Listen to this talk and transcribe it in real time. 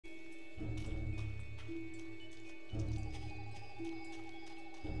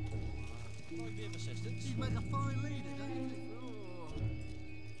Might be of assistance. You'd make a fine leader, don't you think?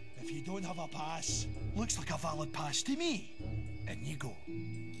 If you don't have a pass, looks like a valid pass to me. In you go.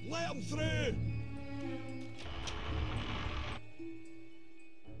 Let him through!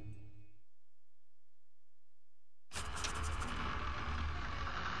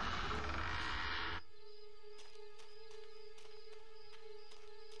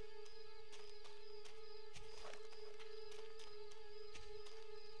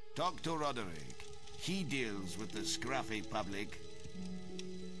 Talk to Roderick. He deals with the scruffy public.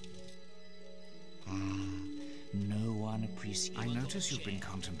 No one appreciates. I notice you've been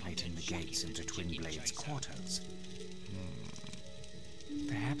contemplating the gates into Twinblade's quarters.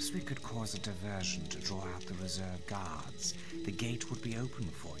 Perhaps we could cause a diversion to draw out the reserve guards. The gate would be open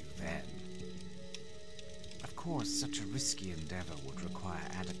for you then. Of course, such a risky endeavor would require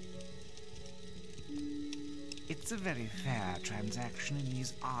added... It's a very fair transaction in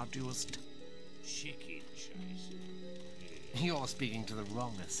these arduous Chicken chase. You're speaking to the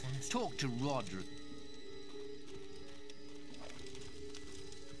wrong assassin. Talk to Roderick.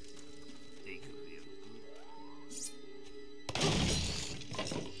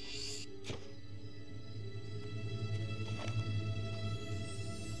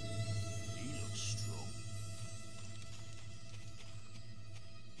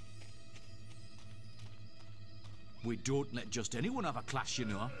 We don't let just anyone have a clash, you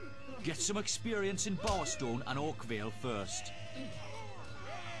know. Get some experience in Bowerstone and Oakvale first.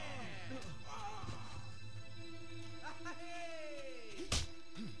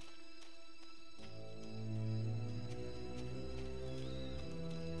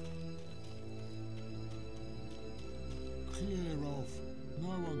 Clear off. No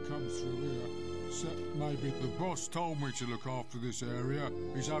one comes through here. Except maybe the boss told me to look after this area.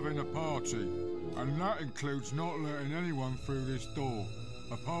 He's having a party. And that includes not letting anyone through this door,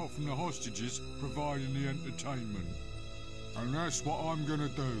 apart from the hostages providing the entertainment. And that's what I'm gonna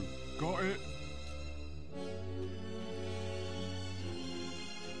do. Got it?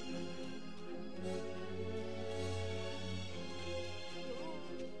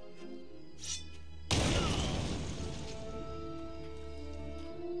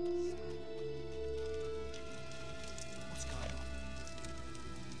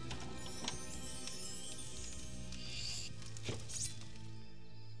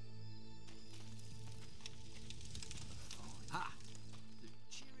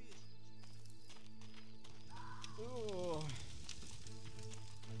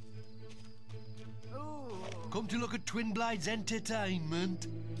 Come to look at Twinblade's entertainment?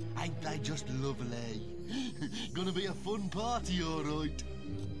 Ain't they just lovely? Gonna be a fun party, all right.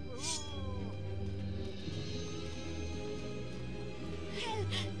 Help!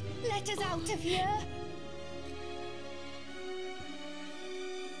 Let us out of here!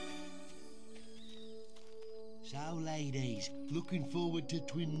 So, ladies, looking forward to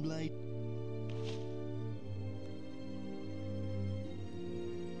Twinblade?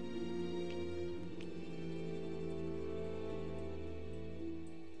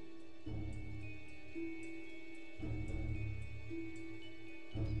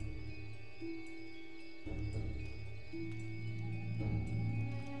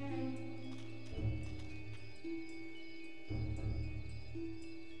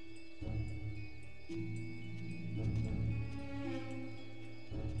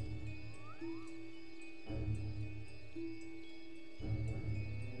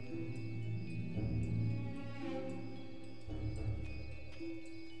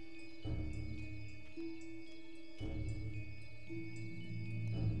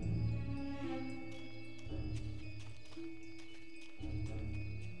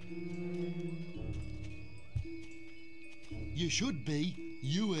 You should be.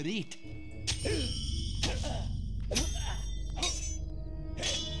 You are it. The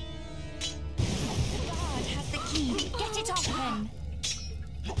guard has the key. Get it off him.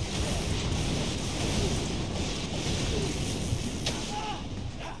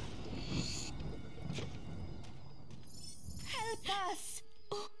 Help us.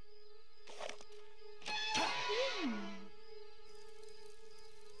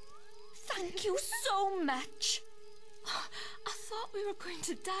 Thank you so much. I thought we were going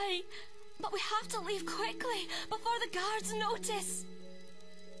to die, but we have to leave quickly before the guards notice.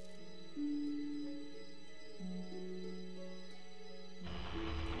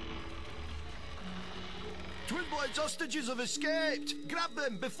 Twinblade's hostages have escaped! Grab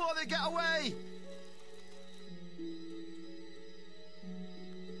them before they get away!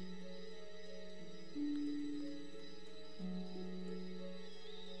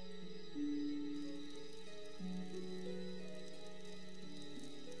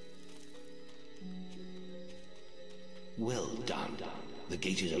 done. The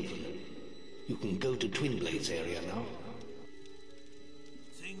gate is open. You can go to TWINBLADE's area now.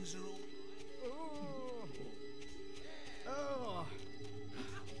 Things are all... Oh.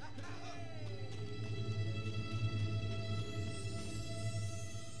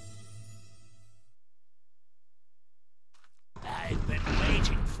 I've been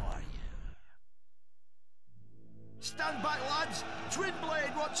waiting for you. Stand back, lads!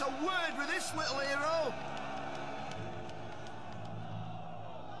 TWINBLADE wants a word with this little hero!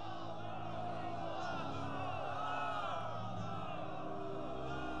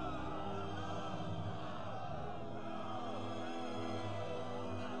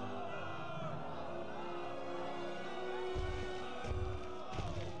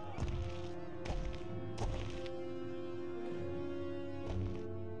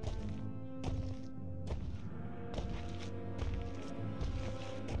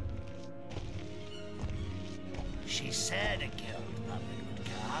 She said a guild puppet would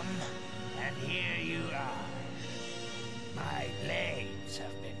come, and here you are. My blades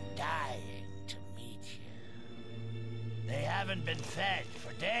have been dying to meet you. They haven't been fed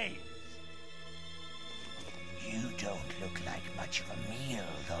for days. You don't look like much of a meal,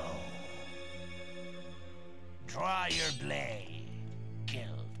 though. Draw your blade,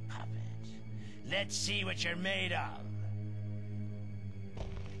 guild puppet. Let's see what you're made of.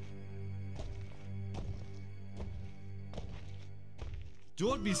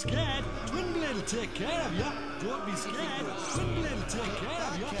 Don't be scared. TWINBLADE will take care of you. Don't be scared. TWINBLADE will take care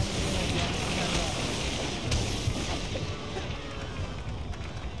of you.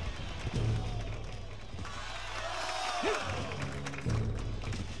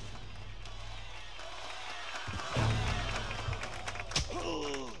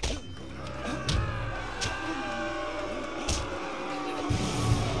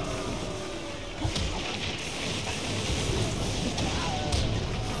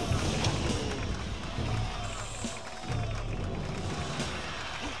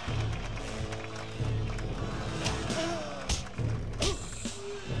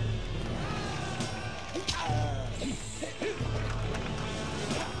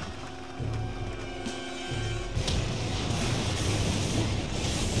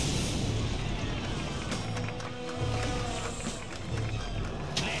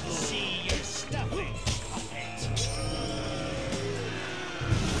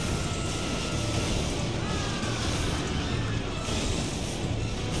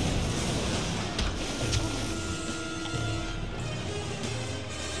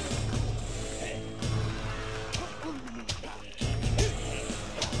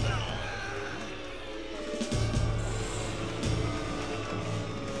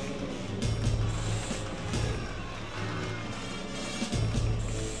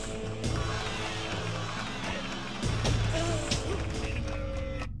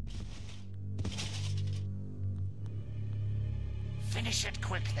 Finish it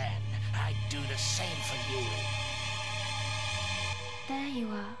quick, then. I'd do the same for you. There you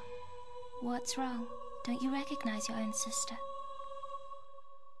are. What's wrong? Don't you recognize your own sister?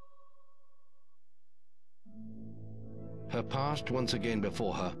 Her past once again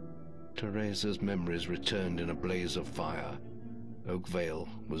before her, Teresa's memories returned in a blaze of fire. Oakvale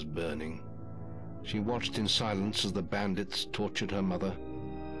was burning. She watched in silence as the bandits tortured her mother,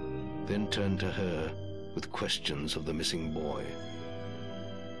 then turned to her with questions of the missing boy.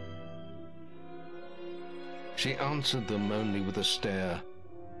 She answered them only with a stare,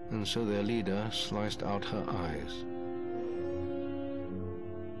 and so their leader sliced out her eyes.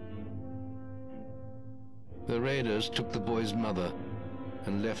 The raiders took the boy's mother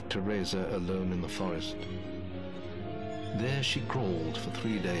and left Teresa alone in the forest. There she crawled for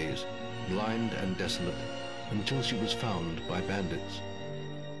 3 days, blind and desolate, until she was found by bandits,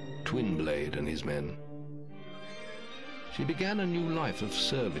 TWINBLADE and his men. She began a new life of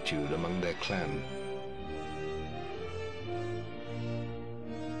servitude among their clan.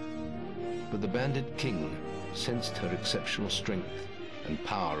 But the bandit king sensed her exceptional strength and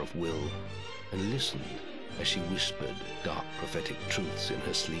power of will, and listened as she whispered dark prophetic truths in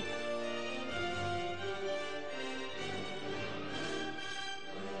her sleep.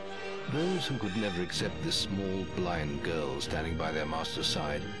 Those who could never accept this small, blind girl standing by their master's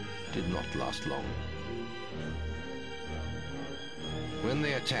side did not last long. When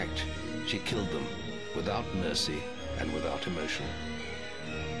they attacked, she killed them without mercy and without emotion.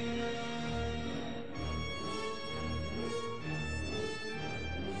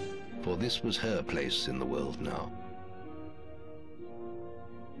 For this was her place in the world now.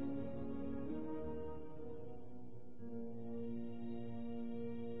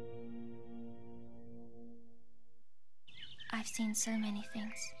 I seen so many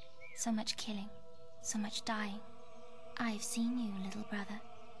things. So much killing, so much dying. I've seen you, little brother,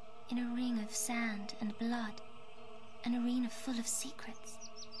 in a ring of sand and blood, an arena full of secrets.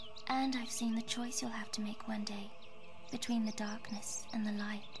 And I've seen the choice you'll have to make one day, between the darkness and the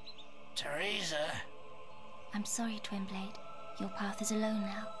light. Teresa? I'm sorry, Twinblade. Your path is alone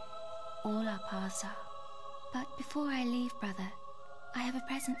now. All our paths are. But before I leave, brother, I have a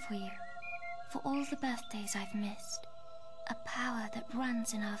present for you. For all the birthdays I've missed. A power that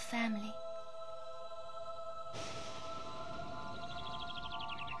runs in our family.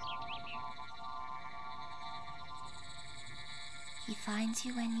 He finds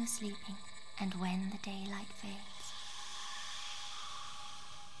you when you're sleeping, and when the daylight fades.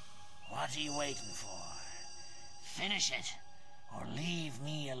 What are you waiting for? Finish it, or leave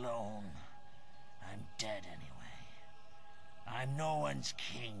me alone. I'm dead anyway. I'm no one's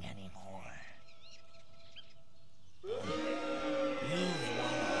king anymore. You've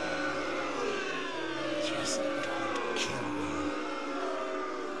won. Just don't kill me.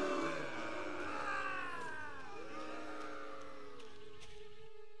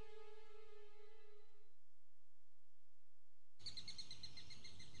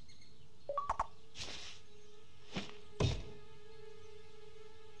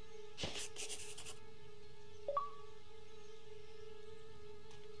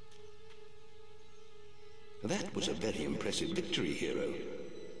 That was a very impressive victory, hero.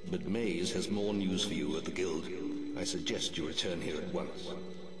 But Maze has more news for you at the Guild. I suggest you return here at once.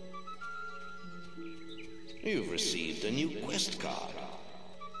 You've received a new quest card.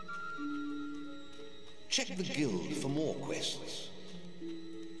 Check the Guild for more quests.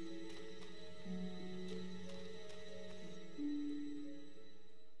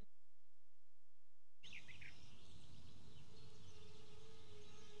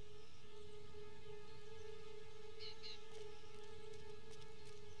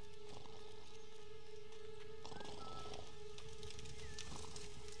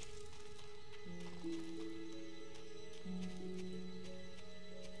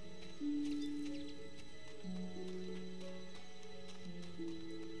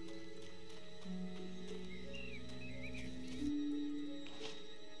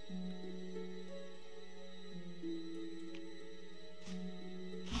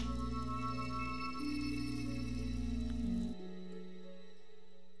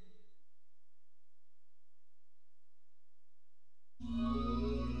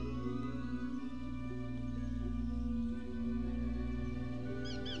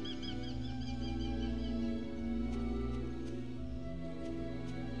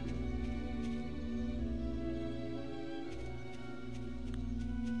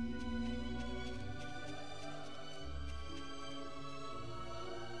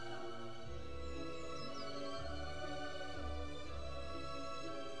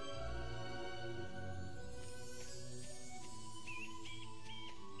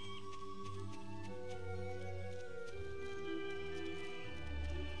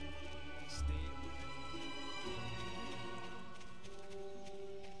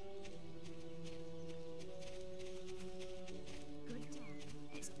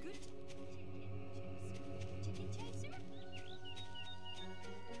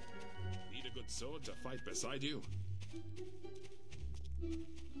 Sword to fight beside you.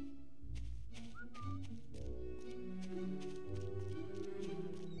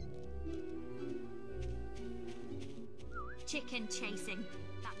 Chicken chasing.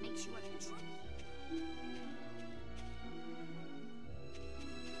 That makes you a true.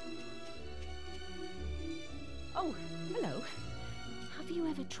 Oh, hello. Have you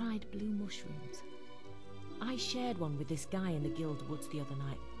ever tried blue mushrooms? I shared one with this guy in the Guild Woods the other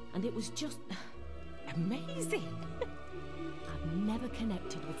night, and it was just amazing. I've never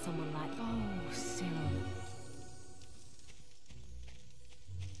connected with someone like... Oh, Cyril.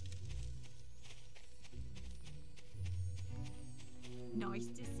 Nice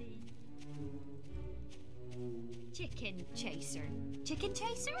to see. Chicken chaser. Chicken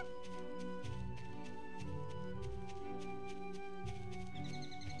chaser?